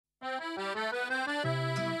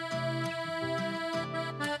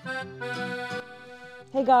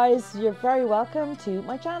Hey guys, you're very welcome to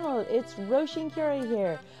my channel. It's Roisin Curie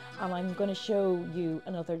here, and I'm going to show you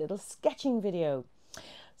another little sketching video.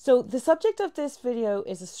 So the subject of this video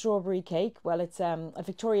is a strawberry cake. Well, it's a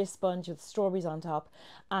Victoria sponge with strawberries on top,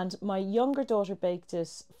 and my younger daughter baked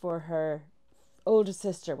it for her older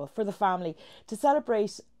sister, well, for the family, to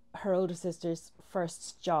celebrate her older sister's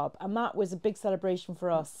first job, and that was a big celebration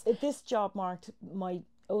for us. This job marked my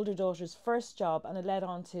older daughter's first job, and it led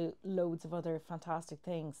on to loads of other fantastic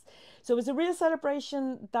things. So it was a real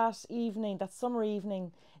celebration that evening, that summer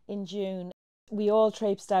evening in June. We all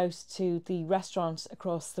traipsed out to the restaurant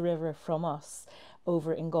across the river from us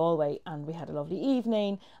over in Galway, and we had a lovely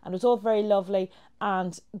evening, and it was all very lovely.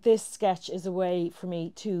 And this sketch is a way for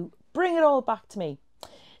me to bring it all back to me.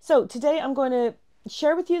 So today I'm going to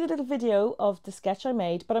share with you the little video of the sketch I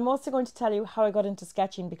made, but I'm also going to tell you how I got into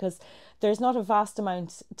sketching, because there's not a vast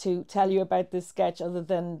amount to tell you about this sketch other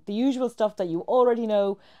than the usual stuff that you already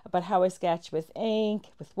know about how I sketch with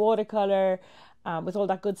ink, with watercolour, with all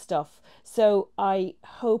that good stuff. So I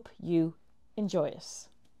hope you enjoy it.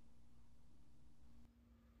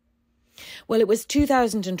 Well, it was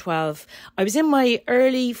 2012. I was in my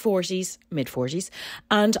early 40s, mid 40s,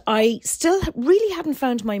 and I still really hadn't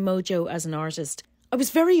found my mojo as an artist. I was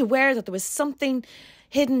very aware that there was something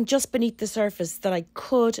hidden just beneath the surface that I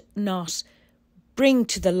could not bring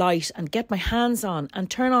to the light and get my hands on and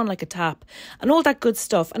turn on like a tap and all that good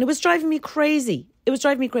stuff. And it was driving me crazy. It was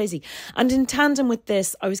driving me crazy. And in tandem with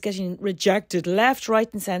this, I was getting rejected left, right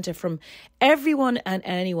and centre from everyone and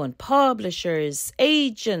anyone. Publishers,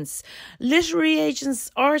 agents, literary agents,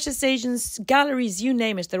 artist agents, galleries, you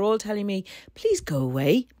name it. They're all telling me, please go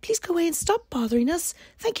away. Please go away and stop bothering us.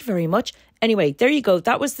 Thank you very much. Anyway, there you go.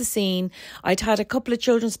 That was the scene. I'd had a couple of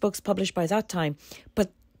children's books published by that time,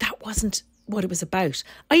 but that wasn't what it was about.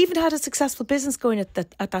 I even had a successful business going at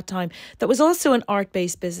that time that was also an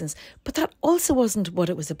art-based business, but that also wasn't what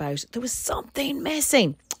it was about. There was something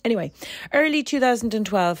missing. Anyway, early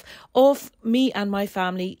 2012, off me and my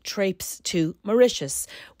family traipsed to Mauritius.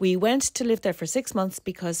 We went to live there for 6 months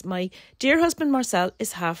because my dear husband Marcel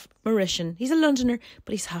is half Mauritian. He's a Londoner,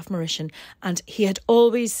 but he's half Mauritian, and he had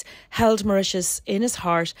always held Mauritius in his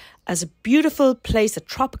heart as a beautiful place, a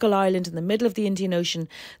tropical island in the middle of the Indian Ocean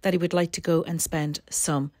that he would like to go and spend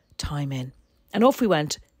some time in. And off we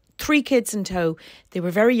went. 3 kids in tow. They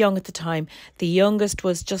were very young at the time. The youngest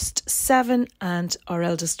was just 7 and our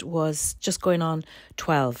eldest was just going on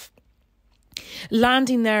 12.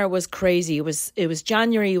 Landing there was crazy. It was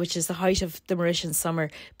January, which is the height of the Mauritian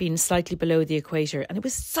summer, being slightly below the equator, and it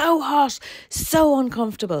was so hot, so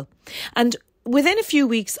uncomfortable. And within a few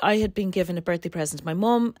weeks, I had been given a birthday present. My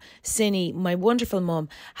mum, Cindy, my wonderful mum,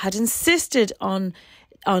 had insisted on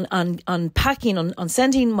packing, on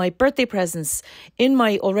sending my birthday presents in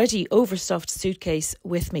my already overstuffed suitcase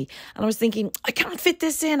with me. And I was thinking, I can't fit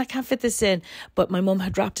this in. But my mum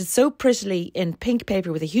had wrapped it so prettily in pink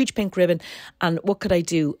paper with a huge pink ribbon. And what could I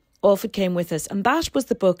do? Off it came with us. And that was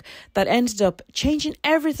the book that ended up changing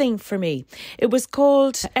everything for me. It was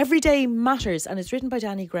called Everyday Matters, and it's written by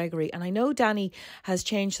Danny Gregory. And I know Danny has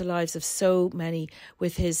changed the lives of so many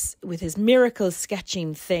with his miracle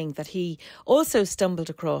sketching thing that he also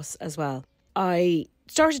stumbled across as well. I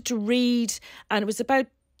started to read, and it was about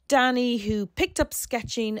Danny, who picked up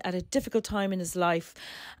sketching at a difficult time in his life.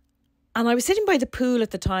 And I was sitting by the pool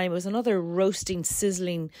at the time. It was another roasting,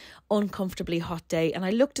 sizzling, uncomfortably hot day. And I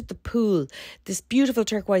looked at the pool, this beautiful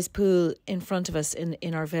turquoise pool in front of us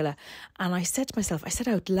in our villa. And I said to myself, I said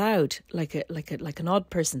out loud, like an odd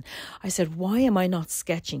person, I said, why am I not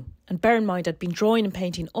sketching? And bear in mind, I'd been drawing and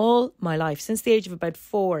painting all my life, since the age of about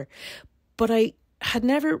 4. But I had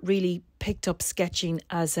never really picked up sketching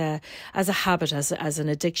as a habit, as an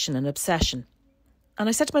addiction, an obsession. And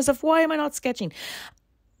I said to myself, why am I not sketching?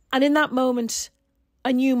 And in that moment,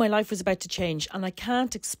 I knew my life was about to change, and I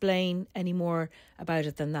can't explain any more about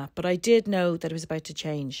it than that. But I did know that it was about to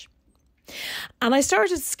change. And I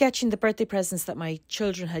started sketching the birthday presents that my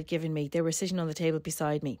children had given me. They were sitting on the table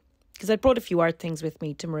beside me because I'd brought a few art things with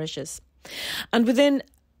me to Mauritius. And within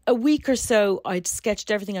a week or so, I'd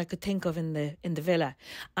sketched everything I could think of in the villa.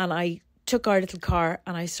 And I took our little car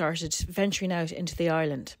and I started venturing out into the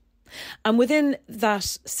island. And within that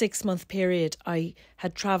 6-month period, I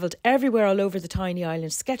had travelled everywhere all over the tiny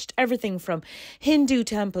island, sketched everything from Hindu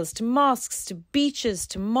temples to mosques to beaches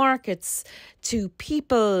to markets to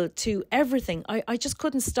people to everything. I just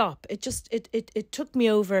couldn't stop. It took me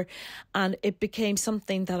over, and it became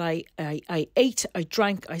something that I ate, I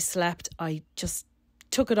drank, I slept. I just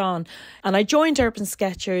took it on and I joined Urban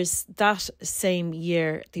Sketchers that same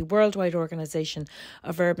year, the worldwide organisation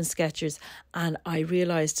of Urban Sketchers, and I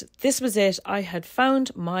realised this was it. I had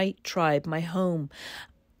found my tribe, my home.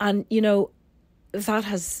 And, you know, that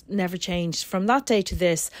has never changed. From that day to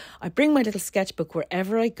this, I bring my little sketchbook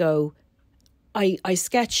wherever I go. I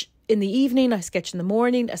sketch in the evening, I sketch in the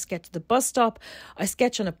morning, I sketch at the bus stop, I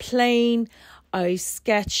sketch on a plane, I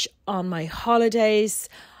sketch on my holidays,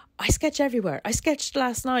 I sketch everywhere. I sketched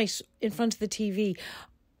last night in front of the TV.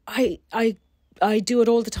 I do it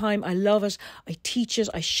all the time. I love it. I teach it.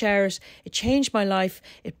 I share it. It changed my life.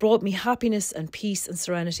 It brought me happiness and peace and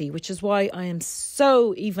serenity, which is why I am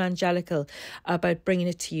so evangelical about bringing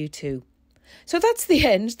it to you too. So that's the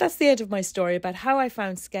end. That's the end of my story about how I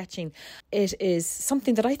found sketching. It is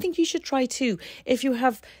something that I think you should try too. If you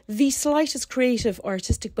have the slightest creative or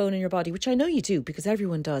artistic bone in your body, which I know you do because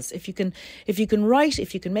everyone does. If you can write,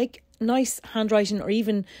 if you can make nice handwriting or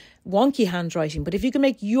even wonky handwriting, but if you can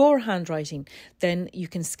make your handwriting, then you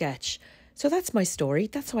can sketch. So that's my story.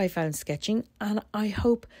 That's how I found sketching. And I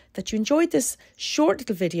hope that you enjoyed this short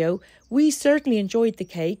little video. We certainly enjoyed the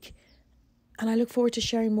cake. And I look forward to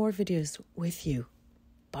sharing more videos with you.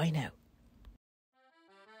 Bye now.